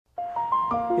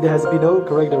It has below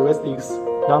characteristics.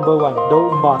 Number 1.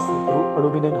 Low mass through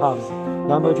aluminum hubs.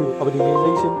 Number 2.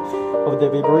 Optimization of the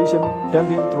vibration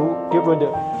damping through different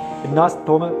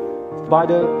elastomer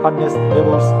spider hardness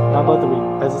levels. Number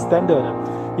 3. As standard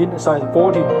in size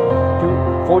 14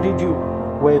 to 42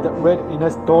 with red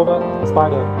elastomer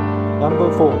spider.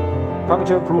 Number 4.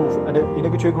 Puncture-proof and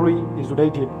electrically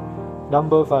insulated.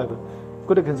 Number 5.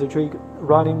 Good concentric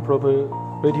running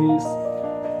properties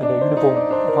and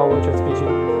uniform power transmission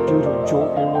due to jaw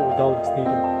area without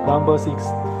sneaking. Number 6.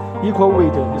 Equal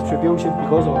weight distribution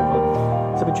because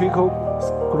of symmetrical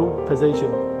screw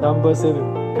position. Number 7.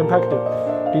 Compact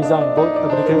design, both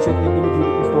application and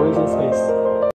limited installation space.